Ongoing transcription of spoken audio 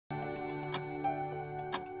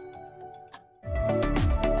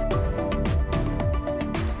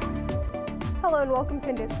Hello and welcome to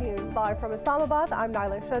Indus News. Live from Islamabad, I'm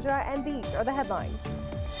Naila Shaja and these are the headlines.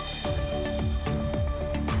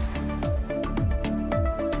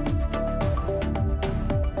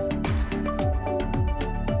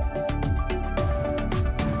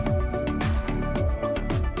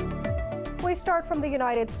 We start from the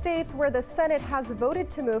United States, where the Senate has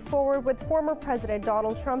voted to move forward with former President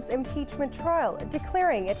Donald Trump's impeachment trial,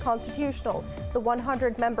 declaring it constitutional. The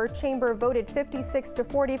 100-member chamber voted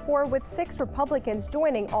 56-44, with 6 Republicans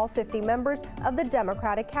joining all 50 members of the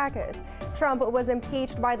Democratic caucus. Trump was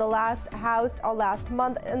impeached by the House last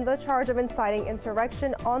month in the charge of inciting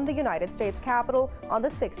insurrection on the United States Capitol on the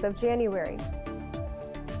 6th of January.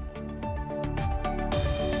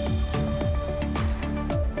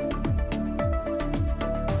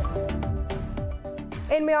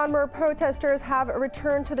 In Myanmar, protesters have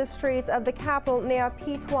returned to the streets of the capital,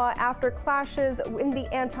 Naypyidaw, after clashes in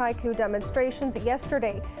the anti-coup demonstrations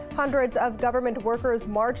yesterday. Hundreds of government workers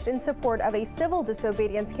marched in support of a civil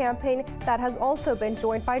disobedience campaign that has also been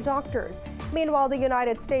joined by doctors. Meanwhile, the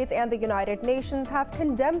United States and the United Nations have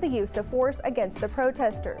condemned the use of force against the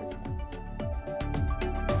protesters.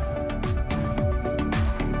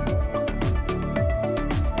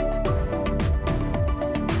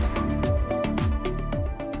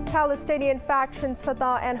 Palestinian factions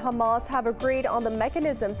Fatah and Hamas have agreed on the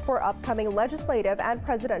mechanisms for upcoming legislative and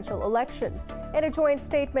presidential elections. In a joint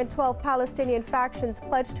statement, 12 Palestinian factions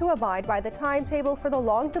pledged to abide by the timetable for the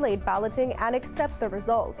long-delayed balloting and accept the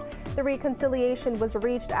results. The reconciliation was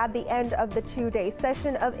reached at the end of the 2-day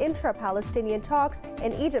session of intra-Palestinian talks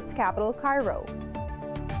in Egypt's capital, Cairo.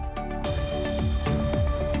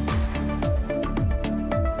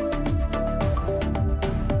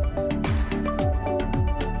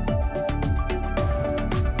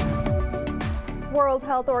 World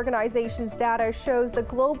Health Organization's data shows the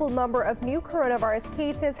global number of new coronavirus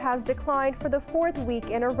cases has declined for the 4th week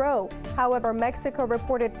in a row. However, Mexico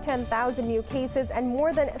reported 10,000 new cases and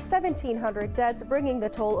more than 1,700 deaths, bringing the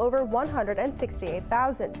toll over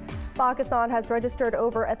 168,000. Pakistan has registered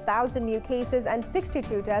over 1,000 new cases and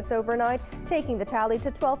 62 deaths overnight, taking the tally to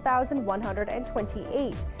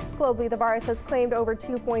 12,128. Globally, the virus has claimed over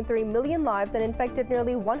 2.3 million lives and infected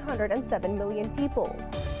nearly 107 million people.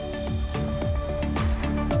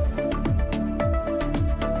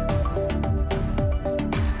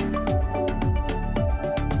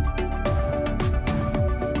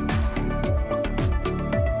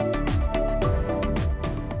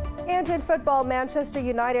 In football, Manchester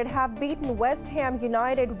United have beaten West Ham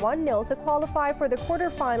United 1-0 to qualify for the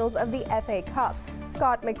quarter-finals of the FA Cup.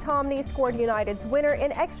 Scott McTominay scored United's winner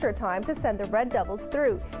in extra time to send the Red Devils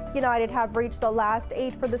through. United have reached the last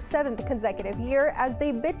 8 for the 7th consecutive year as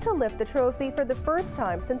they bid to lift the trophy for the first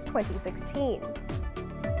time since 2016.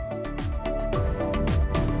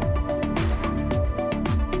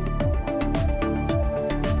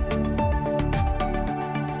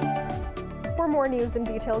 For more news and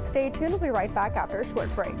details, stay tuned. We'll be right back after a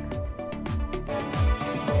short break.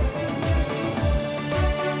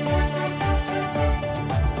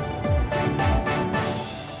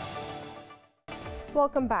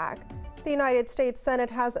 Welcome back. The United States Senate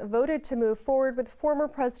has voted to move forward with former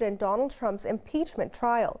President Donald Trump's impeachment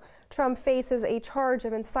trial. Trump faces a charge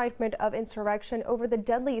of incitement of insurrection over the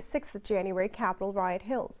deadly 6th of January Capitol riot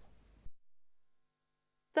hills.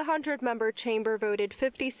 The 100-member chamber voted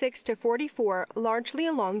 56-44, largely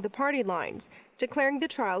along the party lines, declaring the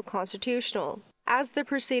trial constitutional. As the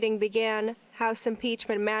proceeding began, House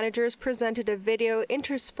impeachment managers presented a video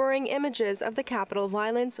interspersing images of the Capitol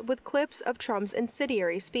violence with clips of Trump's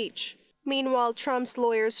incendiary speech. Meanwhile, Trump's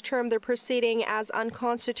lawyers termed the proceeding as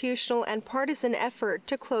unconstitutional and partisan effort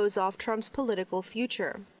to close off Trump's political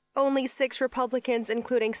future. Only 6 Republicans,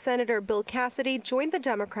 including Senator Bill Cassidy, joined the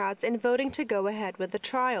Democrats in voting to go ahead with the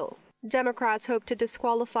trial. Democrats hope to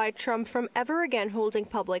disqualify Trump from ever again holding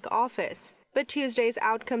public office, but Tuesday's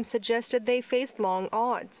outcome suggested they faced long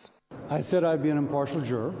odds. I said I'd be an impartial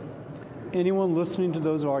juror. Anyone listening to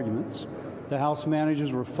those arguments, the House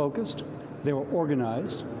managers were focused, they were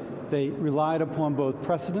organized, they relied upon both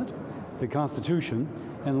precedent, the Constitution,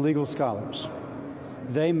 and legal scholars.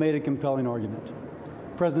 They made a compelling argument.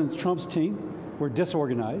 President Trump's team were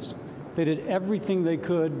disorganized. They did everything they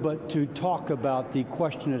could but to talk about the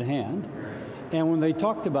question at hand. And when they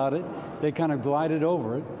talked about it, they kind of glided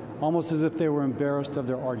over it, almost as if they were embarrassed of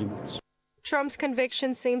their arguments. Trump's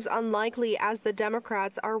conviction seems unlikely as the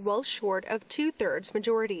Democrats are well short of 2/3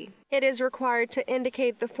 majority. It is required to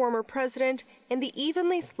indicate the former president in the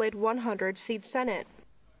evenly split 100-seat Senate.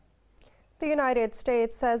 The United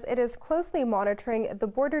States says it is closely monitoring the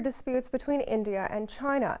border disputes between India and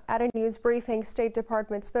China. At a news briefing, State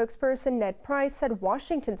Department spokesperson Ned Price said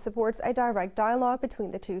Washington supports a direct dialogue between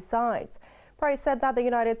the two sides. Price said that the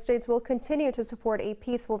United States will continue to support a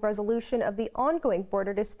peaceful resolution of the ongoing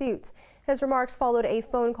border disputes. His remarks followed a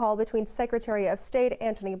phone call between Secretary of State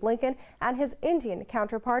Antony Blinken and his Indian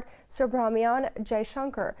counterpart Subrahmanyam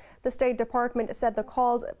Jaishankar. The State Department said the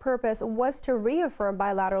call's purpose was to reaffirm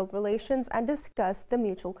bilateral relations and discuss the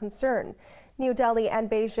mutual concern. New Delhi and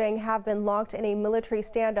Beijing have been locked in a military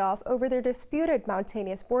standoff over their disputed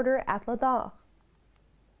mountainous border at Ladakh.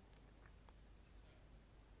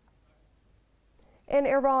 In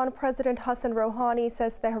Iran, President Hassan Rouhani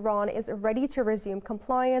says Tehran is ready to resume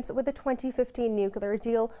compliance with the 2015 nuclear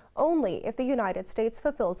deal only if the United States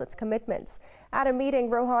fulfills its commitments. At a meeting,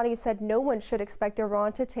 Rouhani said no one should expect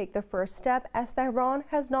Iran to take the first step as Tehran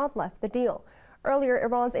has not left the deal. Earlier,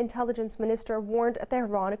 Iran's intelligence minister warned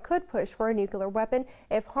Tehran could push for a nuclear weapon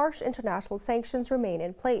if harsh international sanctions remain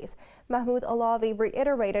in place. Mahmoud Alavi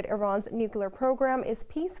reiterated Iran's nuclear program is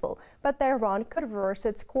peaceful, but Tehran could reverse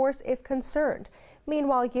its course if concerned.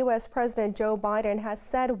 Meanwhile, U.S. President Joe Biden has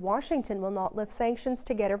said Washington will not lift sanctions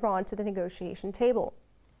to get Iran to the negotiation table.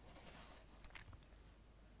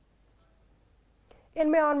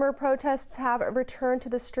 In Myanmar, protests have returned to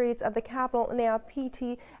the streets of the capital,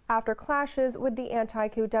 Naypyidaw, after clashes with the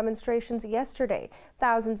anti-coup demonstrations yesterday.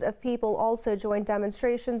 Thousands of people also joined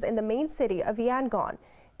demonstrations in the main city of Yangon.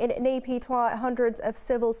 In Naypyidaw, hundreds of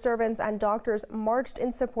civil servants and doctors marched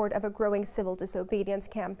in support of a growing civil disobedience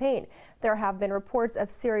campaign. There have been reports of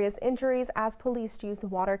serious injuries as police used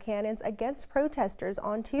water cannons against protesters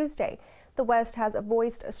on Tuesday. The West has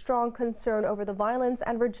voiced a strong concern over the violence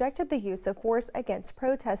and rejected the use of force against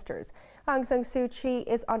protesters. Aung San Suu Kyi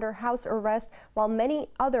is under house arrest, while many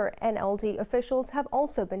other NLD officials have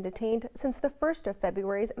also been detained since the 1st of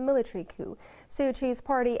February's military coup. Suu Kyi's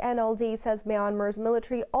party, NLD, says Myanmar's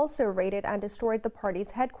military also raided and destroyed the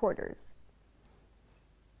party's headquarters.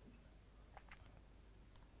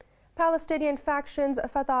 Palestinian factions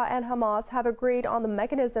Fatah and Hamas have agreed on the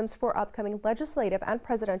mechanisms for upcoming legislative and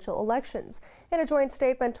presidential elections. In a joint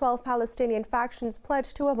statement, 12 Palestinian factions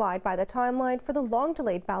pledged to abide by the timeline for the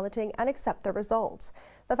long-delayed balloting and accept the results.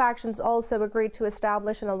 The factions also agreed to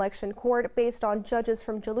establish an election court based on judges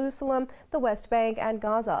from Jerusalem, the West Bank, and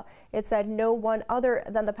Gaza. It said no one other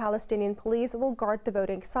than the Palestinian police will guard the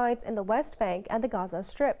voting sites in the West Bank and the Gaza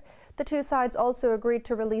Strip. The two sides also agreed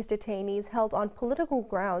to release detainees held on political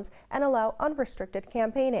grounds and allow unrestricted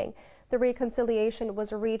campaigning. The reconciliation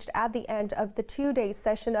was reached at the end of the two-day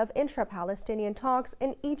session of intra-Palestinian talks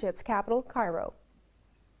in Egypt's capital, Cairo.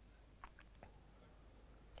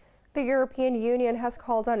 The European Union has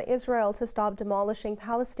called on Israel to stop demolishing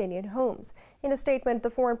Palestinian homes. In a statement, the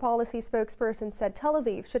foreign policy spokesperson said Tel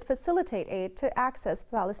Aviv should facilitate aid to access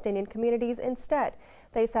Palestinian communities instead.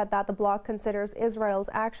 They said that the bloc considers Israel's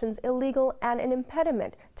actions illegal and an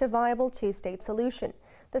impediment to a viable two-state solution.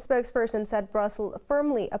 The spokesperson said Brussels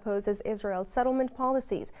firmly opposes Israel's settlement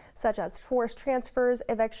policies, such as forced transfers,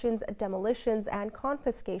 evictions, demolitions, and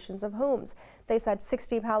confiscations of homes. They said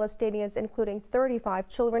 60 Palestinians, including 35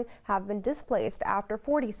 children, have been displaced after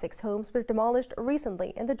 46 homes were demolished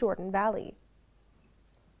recently in the Jordan Valley.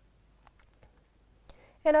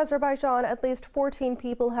 In Azerbaijan, at least 14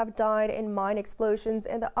 people have died in mine explosions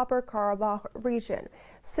in the Upper Karabakh region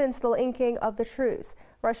since the inking of the truce.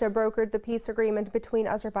 Russia brokered the peace agreement between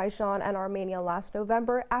Azerbaijan and Armenia last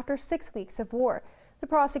November after 6 weeks of war. The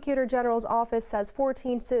Prosecutor General's office says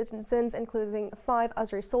 14 citizens, including 5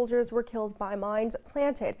 Azeri soldiers, were killed by mines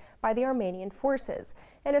planted by the Armenian forces.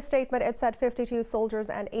 In a statement, it said 52 soldiers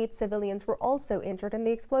and 8 civilians were also injured in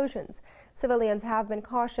the explosions. Civilians have been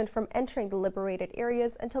cautioned from entering the liberated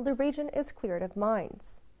areas until the region is cleared of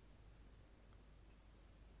mines.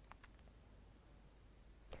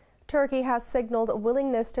 Turkey has signaled a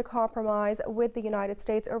willingness to compromise with the United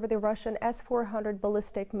States over the Russian S-400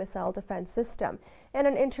 ballistic missile defense system. In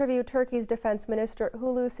an interview, Turkey's defense minister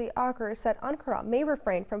Hulusi Akar said Ankara may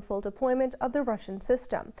refrain from full deployment of the Russian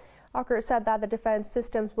system. Akar said that the defense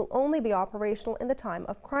systems will only be operational in the time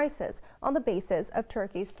of crisis on the basis of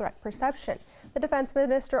Turkey's threat perception. The defense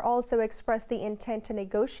minister also expressed the intent to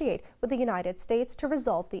negotiate with the United States to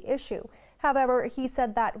resolve the issue. However, he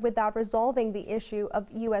said that without resolving the issue of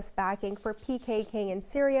U.S. backing for PKK in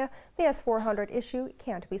Syria, the S-400 issue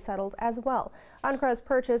can't be settled as well. Ankara's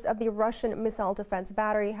purchase of the Russian missile defense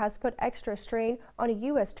battery has put extra strain on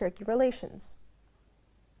U.S.-Turkey relations.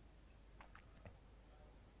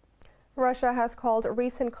 Russia has called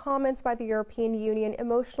recent comments by the European Union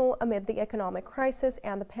emotional amid the economic crisis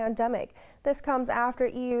and the pandemic. This comes after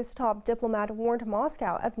EU's top diplomat warned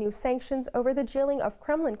Moscow of new sanctions over the jailing of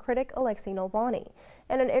Kremlin critic Alexei Navalny.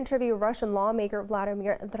 In an interview, Russian lawmaker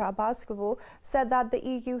Vladimir Drabaskovou said that the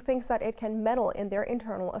EU thinks that it can meddle in their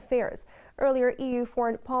internal affairs. Earlier, EU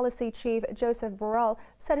Foreign Policy Chief Joseph Borrell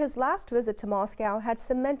said his last visit to Moscow had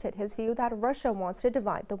cemented his view that Russia wants to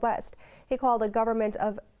divide the West. He called the government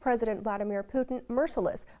of President Vladimir Putin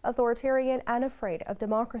merciless, authoritarian, and afraid of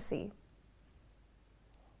democracy.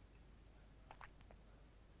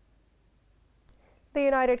 The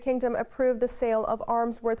United Kingdom approved the sale of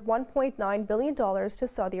arms worth $1.9 billion to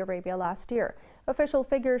Saudi Arabia last year. Official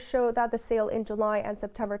figures show that the sale in July and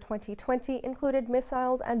September 2020 included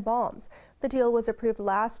missiles and bombs. The deal was approved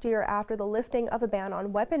last year after the lifting of a ban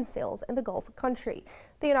on weapons sales in the Gulf country.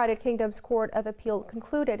 The United Kingdom's Court of Appeal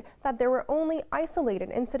concluded that there were only isolated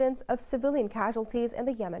incidents of civilian casualties in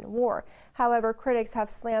the Yemen war. However, critics have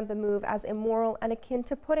slammed the move as immoral and akin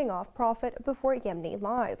to putting off profit before Yemeni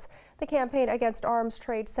lives. The campaign against arms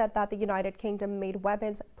trade said that the United Kingdom-made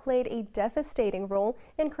weapons played a devastating role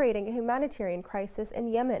in creating a humanitarian crisis in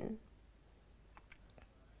Yemen.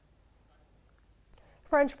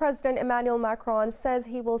 French President Emmanuel Macron says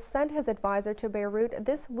he will send his advisor to Beirut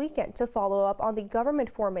this weekend to follow up on the government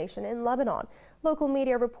formation in Lebanon. Local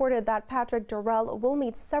media reported that Patrick Durrell will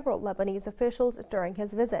meet several Lebanese officials during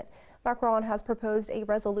his visit. Macron has proposed a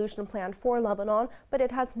resolution plan for Lebanon, but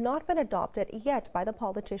it has not been adopted yet by the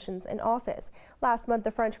politicians in office. Last month,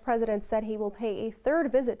 the French president said he will pay a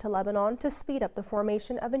third visit to Lebanon to speed up the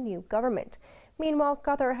formation of a new government. Meanwhile,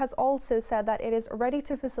 Qatar has also said that it is ready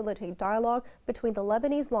to facilitate dialogue between the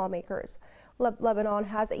Lebanese lawmakers. Lebanon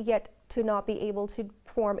has yet to not be able to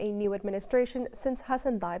form a new administration since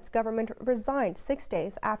Hassan Diab's government resigned 6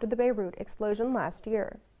 days after the Beirut explosion last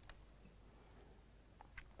year.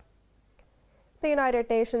 The United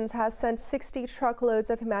Nations has sent 60 truckloads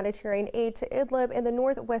of humanitarian aid to Idlib in the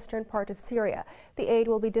northwestern part of Syria. The aid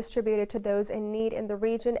will be distributed to those in need in the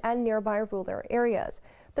region and nearby rural areas.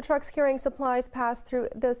 The trucks carrying supplies passed through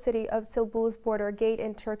the city of Silbul's border gate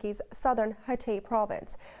in Turkey's southern Hatay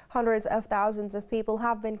province. Hundreds of thousands of people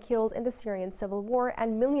have been killed in the Syrian civil war,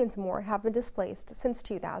 and millions more have been displaced since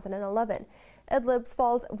 2011. Idlib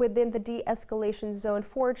falls within the de-escalation zone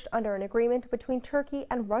forged under an agreement between Turkey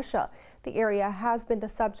and Russia. The area has been the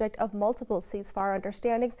subject of multiple ceasefire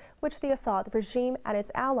understandings, which the Assad regime and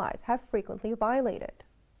its allies have frequently violated.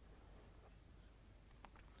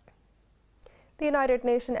 The United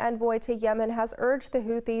Nations envoy to Yemen has urged the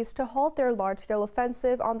Houthis to halt their large-scale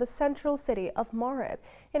offensive on the central city of Marib.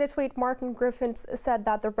 In a tweet, Martin Griffiths said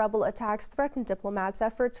that the rebel attacks threaten diplomats'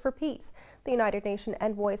 efforts for peace. The United Nations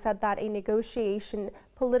envoy said that a negotiation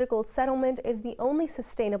political settlement is the only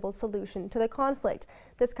sustainable solution to the conflict.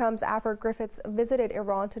 This comes after Griffiths visited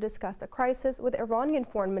Iran to discuss the crisis with Iranian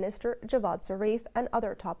Foreign Minister Javad Zarif and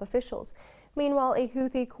other top officials. Meanwhile, a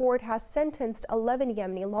Houthi court has sentenced 11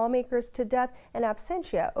 Yemeni lawmakers to death in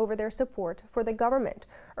absentia over their support for the government.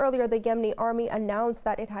 Earlier, the Yemeni army announced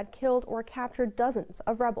that it had killed or captured dozens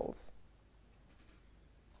of rebels.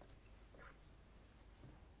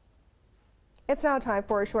 It's now time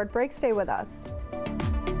for a short break. Stay with us.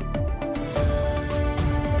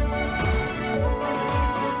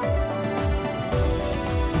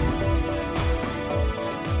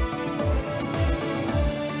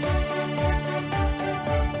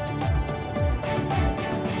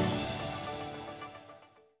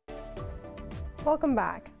 Welcome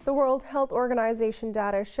back. The World Health Organization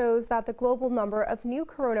data shows that the global number of new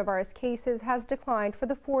coronavirus cases has declined for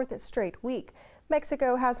the fourth straight week.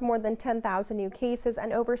 Mexico has more than 10,000 new cases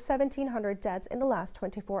and over 1,700 deaths in the last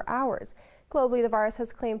 24 hours. Globally, the virus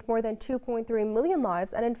has claimed more than 2.3 million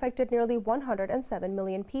lives and infected nearly 107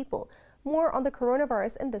 million people. More on the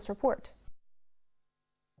coronavirus in this report.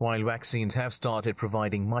 While vaccines have started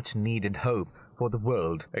providing much-needed hope for the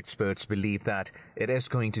world, experts believe that it is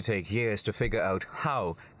going to take years to figure out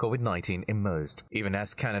how COVID-19 emerged. Even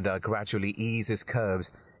as Canada gradually eases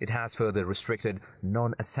curbs, it has further restricted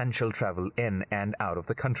non-essential travel in and out of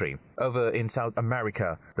the country. Over in South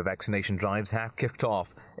America, the vaccination drives have kicked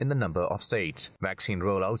off in a number of states. Vaccine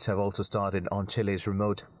rollouts have also started on Chile's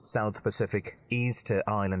remote South Pacific Easter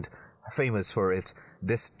Island, famous for its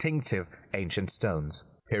distinctive ancient stones.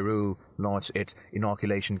 Peru launched its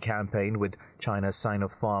inoculation campaign with China's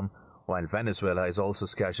Sinopharm, while Venezuela is also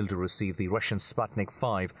scheduled to receive the Russian Sputnik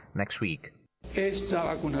 5 next week.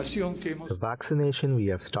 The vaccination we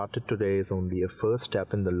have started today is only a first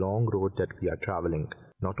step in the long road that we are traveling.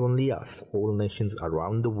 Not only us, all nations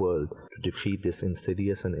around the world, to defeat this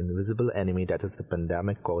insidious and invisible enemy that is the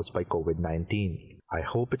pandemic caused by COVID-19. I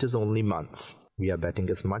hope it is only months. We are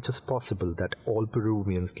betting as much as possible that all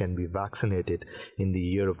Peruvians can be vaccinated in the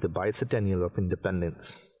year of the bicentennial of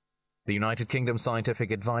independence. The United Kingdom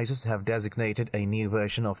scientific advisors have designated a new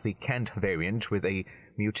version of the Kent variant with a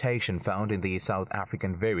mutation found in the South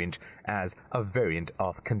African variant as a variant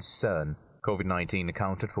of concern. COVID-19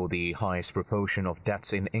 accounted for the highest proportion of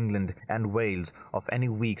deaths in England and Wales of any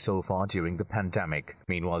week so far during the pandemic.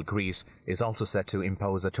 Meanwhile, Greece is also set to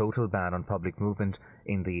impose a total ban on public movement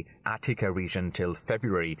in the Attica region till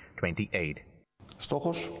February 28.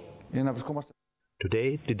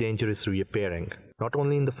 Today, the danger is reappearing, not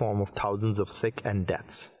only in the form of thousands of sick and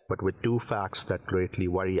deaths, but with two facts that greatly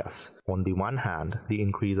worry us. On the one hand, the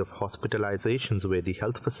increase of hospitalizations where the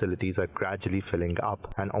health facilities are gradually filling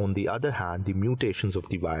up, and on the other hand, the mutations of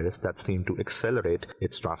the virus that seem to accelerate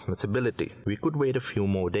its transmissibility. We could wait a few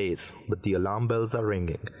more days, but the alarm bells are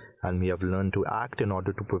ringing, and we have learned to act in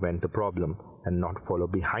order to prevent the problem, and not follow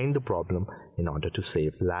behind the problem in order to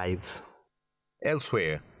save lives.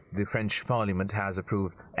 Elsewhere, the French Parliament has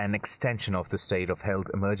approved an extension of the state of health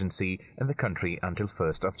emergency in the country until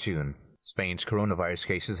 1st of June. Spain's coronavirus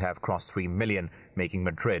cases have crossed 3 million, making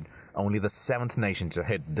Madrid only the 7th nation to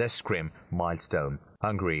hit this grim milestone.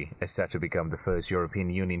 Hungary is set to become the first European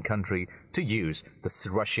Union country to use the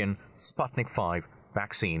Russian Sputnik V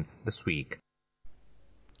vaccine this week.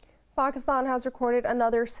 Pakistan has recorded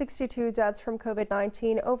another 62 deaths from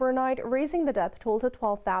COVID-19 overnight, raising the death toll to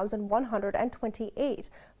 12,128.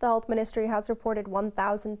 The Health Ministry has reported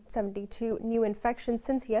 1,072 new infections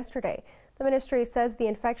since yesterday. The ministry says the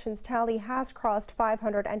infections tally has crossed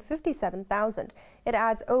 557,000. It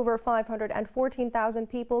adds over 514,000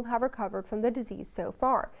 people have recovered from the disease so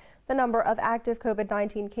far. The number of active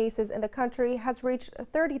COVID-19 cases in the country has reached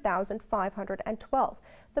 30,512.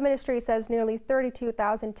 The ministry says nearly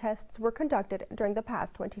 32,000 tests were conducted during the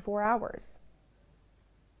past 24 hours.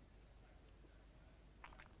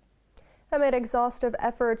 Amid exhaustive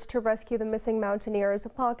efforts to rescue the missing mountaineers,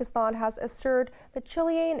 Pakistan has assured the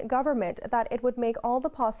Chilean government that it would make all the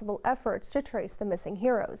possible efforts to trace the missing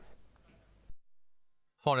heroes.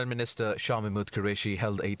 Foreign Minister Shah Mahmood Qureshi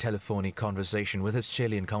held a telephonic conversation with his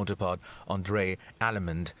Chilean counterpart, Andre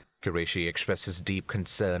Alemand. Qureshi expressed his deep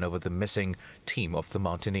concern over the missing team of the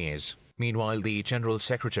mountaineers. Meanwhile, the General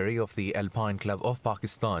Secretary of the Alpine Club of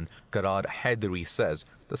Pakistan, Qarad Haidari, says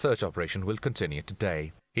the search operation will continue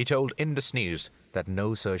today. He told Indus News that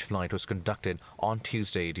no search flight was conducted on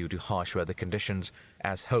Tuesday due to harsh weather conditions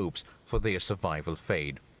as hopes for their survival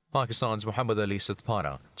fade. Pakistan's Muhammad Ali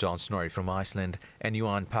Sutpara, John Snorri from Iceland, and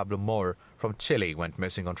Juan Pablo Moore from Chile went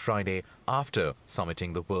missing on Friday after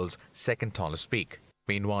summiting the world's second tallest peak.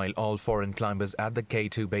 Meanwhile, all foreign climbers at the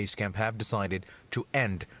K2 base camp have decided to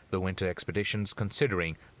end the winter expeditions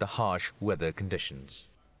considering the harsh weather conditions.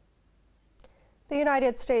 The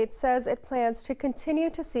United States says it plans to continue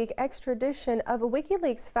to seek extradition of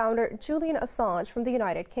WikiLeaks founder Julian Assange from the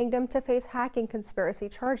United Kingdom to face hacking conspiracy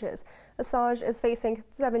charges. Assange is facing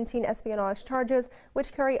 17 espionage charges,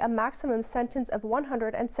 which carry a maximum sentence of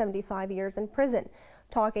 175 years in prison.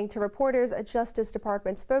 Talking to reporters, a Justice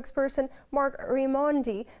Department spokesperson, Mark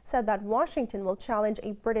Raimondi, said that Washington will challenge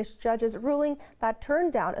a British judge's ruling that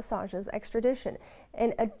turned down Assange's extradition.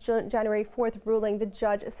 In a January 4th ruling, the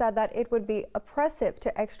judge said that it would be oppressive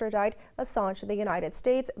to extradite Assange to the United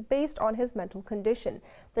States based on his mental condition.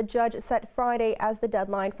 The judge set Friday as the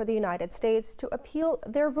deadline for the United States to appeal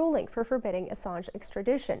their ruling for forbidding Assange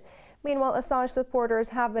extradition. Meanwhile, Assange supporters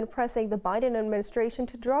have been pressing the Biden administration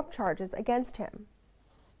to drop charges against him.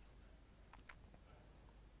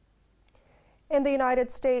 In the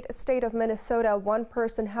United States state of Minnesota, one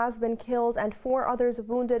person has been killed and 4 others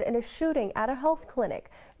wounded in a shooting at a health clinic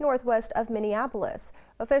northwest of Minneapolis.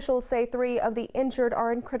 Officials say 3 of the injured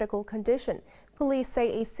are in critical condition. Police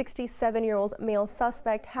say a 67-year-old male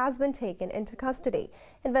suspect has been taken into custody.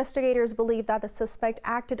 Investigators believe that the suspect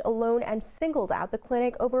acted alone and singled out the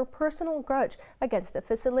clinic over a personal grudge against the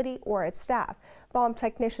facility or its staff. Bomb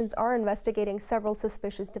technicians are investigating several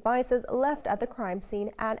suspicious devices left at the crime scene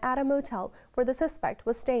and at a motel where the suspect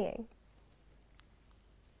was staying.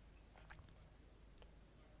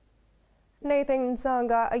 Nathan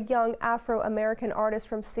Zanga, a young Afro-American artist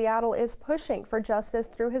from Seattle, is pushing for justice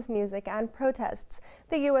through his music and protests.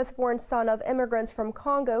 The U.S.-born son of immigrants from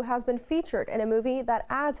Congo has been featured in a movie that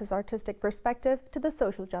adds his artistic perspective to the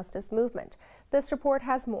social justice movement. This report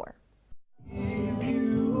has more. If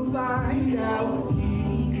you find out,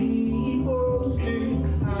 keep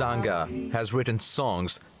posting. Zanga has written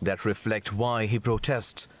songs that reflect why he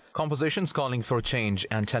protests. Compositions calling for change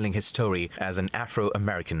and telling his story as an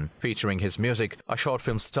Afro-American. Featuring his music, a short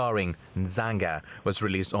film starring Zanga was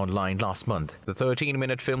released online last month. The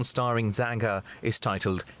 13-minute film starring Zanga is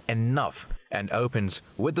titled Enough and opens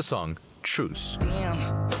with the song Truce. Damn,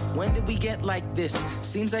 when did we get like this?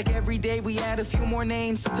 Seems like every day we add a few more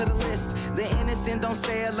names to the list. The innocent don't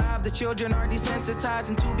stay alive, the children are desensitized,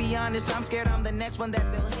 and to be honest, I'm scared I'm the next one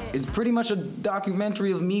that they'll hit. It's pretty much a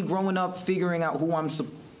documentary of me growing up, figuring out who I'm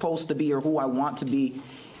supposed to be or who I want to be,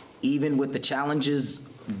 even with the challenges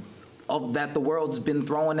that the world's been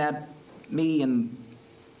throwing at me. And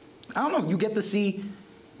I don't know, you get to see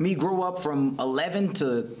me grow up from 11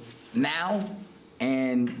 to now,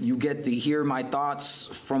 and you get to hear my thoughts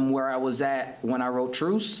from where I was at when I wrote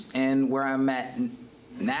Truce and where I'm at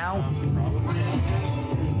now.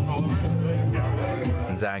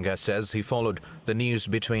 Zanga says he followed the news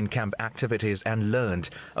between camp activities and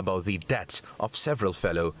learned about the deaths of several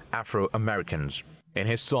fellow Afro-Americans. In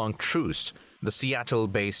his song Truce, the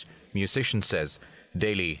Seattle-based musician says,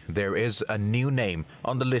 daily there is a new name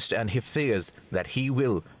on the list and he fears that he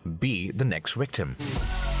will be the next victim.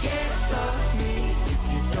 Can't love me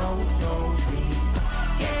if you don't know me.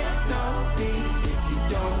 Can't know me if you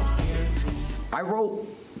don't hear me. I wrote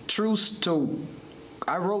Truce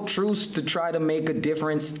to try to make a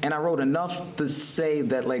difference, and I wrote enough to say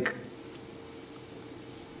that, like,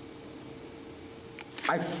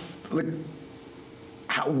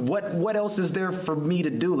 what else is there for me to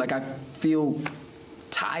do? Like, I feel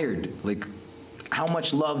tired. Like, how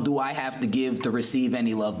much love do I have to give to receive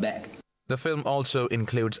any love back? The film also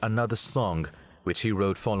includes another song, which he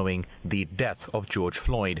wrote following the death of George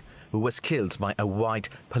Floyd, who was killed by a white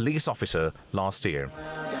police officer last year.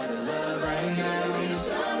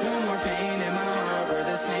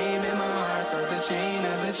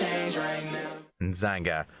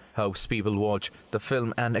 Zanga hopes people watch the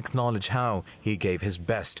film and acknowledge how he gave his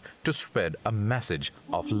best to spread a message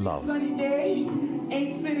of love. Sunny day,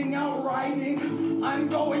 ain't sitting out riding, I'm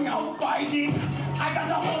going out fighting. I got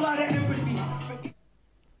a whole lot of empathy.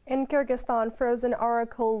 In Kyrgyzstan, frozen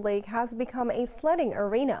Arakol Lake has become a sledding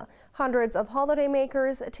arena. Hundreds of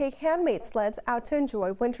holidaymakers take handmade sleds out to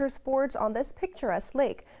enjoy winter sports on this picturesque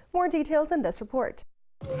lake. More details in this report.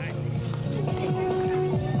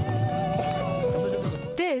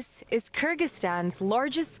 This is Kyrgyzstan's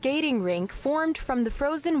largest skating rink, formed from the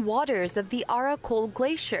frozen waters of the Arakol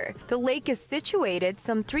Glacier. The lake is situated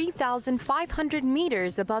some 3,500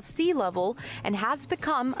 meters above sea level and has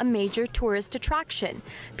become a major tourist attraction.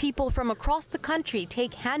 People from across the country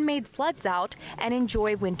take handmade sleds out and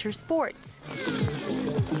enjoy winter sports.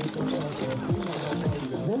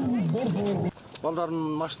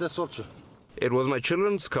 It was my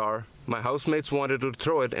children's car. My housemates wanted to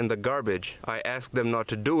throw it in the garbage. I asked them not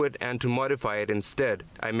to do it and to modify it instead.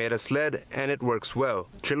 I made a sled and it works well.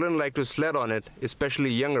 Children like to sled on it,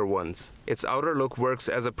 especially younger ones. Its outer look works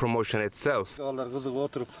as a promotion itself.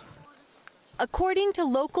 According to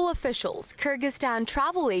local officials, Kyrgyzstan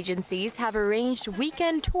travel agencies have arranged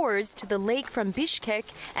weekend tours to the lake from Bishkek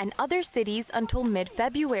and other cities until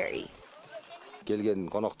mid-February.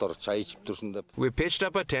 We pitched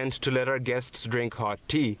up a tent to let our guests drink hot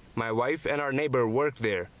tea. My wife and our neighbor work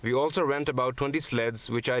there. We also rent about 20 sleds,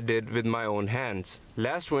 which I did with my own hands.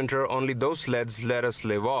 Last winter, only those sleds let us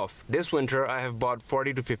live off. This winter, I have bought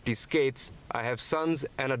 40 to 50 skates. I have sons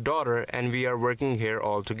and a daughter, and we are working here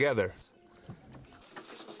all together.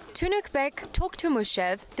 Tunukbek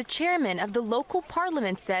Toktumushev, the chairman of the local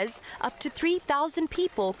parliament, says up to 3,000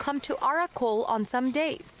 people come to Arakol on some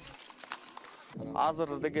days. We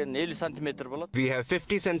have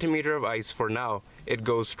 50 centimeters of ice for now. It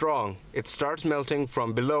goes strong. It starts melting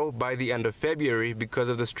from below by the end of February because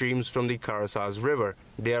of the streams from the Karasaz River.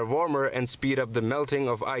 They are warmer and speed up the melting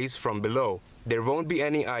of ice from below. There won't be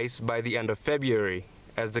any ice by the end of February,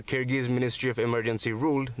 as the Kyrgyz Ministry of Emergency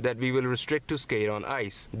ruled that we will restrict to skate on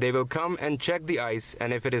ice. They will come and check the ice,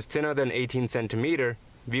 and if it is thinner than 18 centimeters,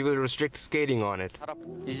 we will restrict skating on it.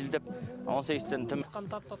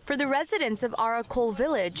 For the residents of Arakol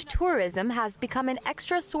village, tourism has become an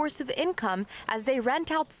extra source of income as they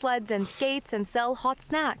rent out sleds and skates and sell hot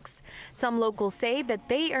snacks. Some locals say that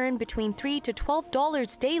they earn between $3 to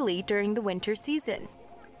 $12 daily during the winter season.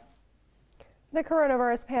 The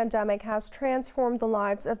coronavirus pandemic has transformed the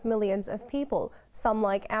lives of millions of people. Some,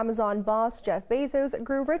 like Amazon boss Jeff Bezos,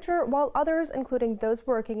 grew richer, while others, including those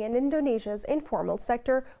working in Indonesia's informal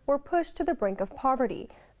sector, were pushed to the brink of poverty.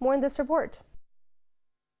 More in this report.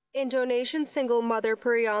 Indonesian single mother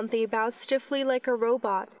Priyanti bows stiffly like a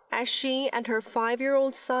robot as she and her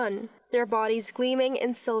 5-year-old son, their bodies gleaming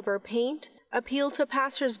in silver paint, appeal to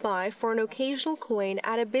passers-by for an occasional coin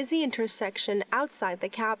at a busy intersection outside the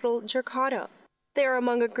capital, Jakarta. They are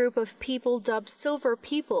among a group of people dubbed Silver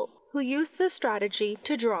People, who used this strategy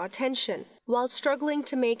to draw attention, while struggling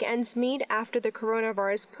to make ends meet after the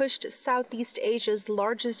coronavirus pushed Southeast Asia's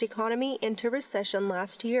largest economy into recession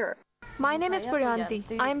last year. My name is Priyanti.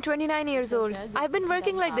 I am 29 years old. I've been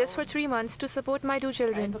working like this for 3 months to support my 2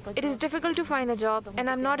 children. It is difficult to find a job, and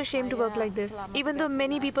I'm not ashamed to work like this, even though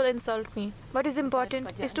many people insult me. What is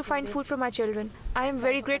important is to find food for my children. I am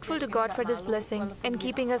very grateful to God for this blessing and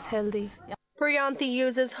keeping us healthy. Priyanti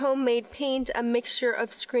uses homemade paint, a mixture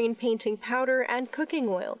of screen painting powder and cooking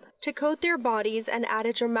oil, to coat their bodies and add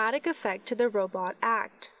a dramatic effect to the robot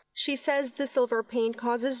act. She says the silver paint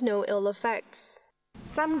causes no ill effects.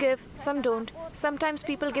 Some give, some don't. Sometimes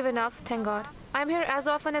people give enough, thank God. I'm here as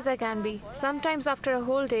often as I can be. Sometimes after a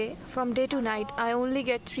whole day, from day to night, I only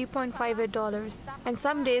get $3.58. And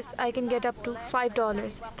some days I can get up to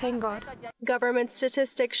 $5, thank God. Government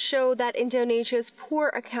statistics show that Indonesia's poor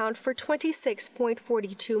account for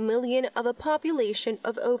 26.42 million of a population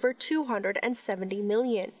of over 270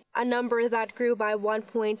 million. A number that grew by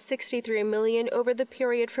 1.63 million over the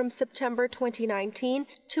period from September 2019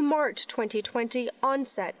 to March 2020,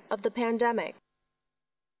 onset of the pandemic.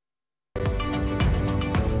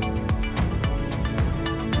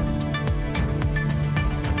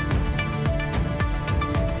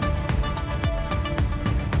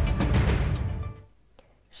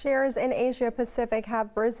 Shares in Asia Pacific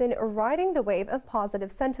have risen, riding the wave of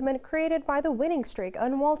positive sentiment created by the winning streak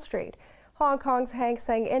on Wall Street. Hong Kong's Hang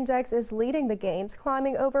Seng Index is leading the gains,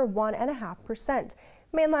 climbing over 1.5%.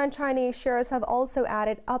 Mainland Chinese shares have also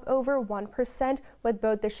added up over 1%, with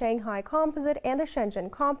both the Shanghai Composite and the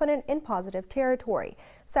Shenzhen Component in positive territory.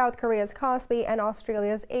 South Korea's Kospi and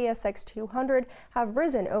Australia's ASX 200 have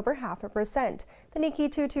risen over 0.5%. The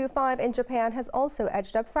Nikkei 225 in Japan has also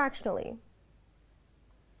edged up fractionally.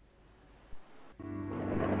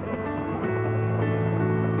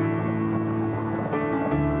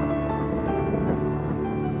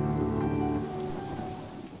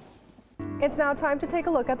 It's now time to take a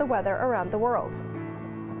look at the weather around the world.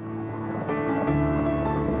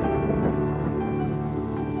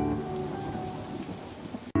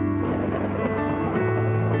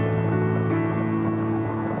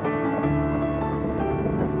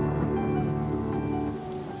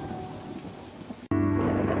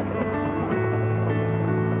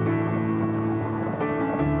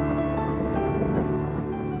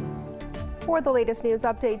 For the latest news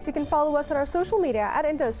updates, you can follow us on our social media at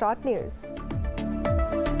Indus.News.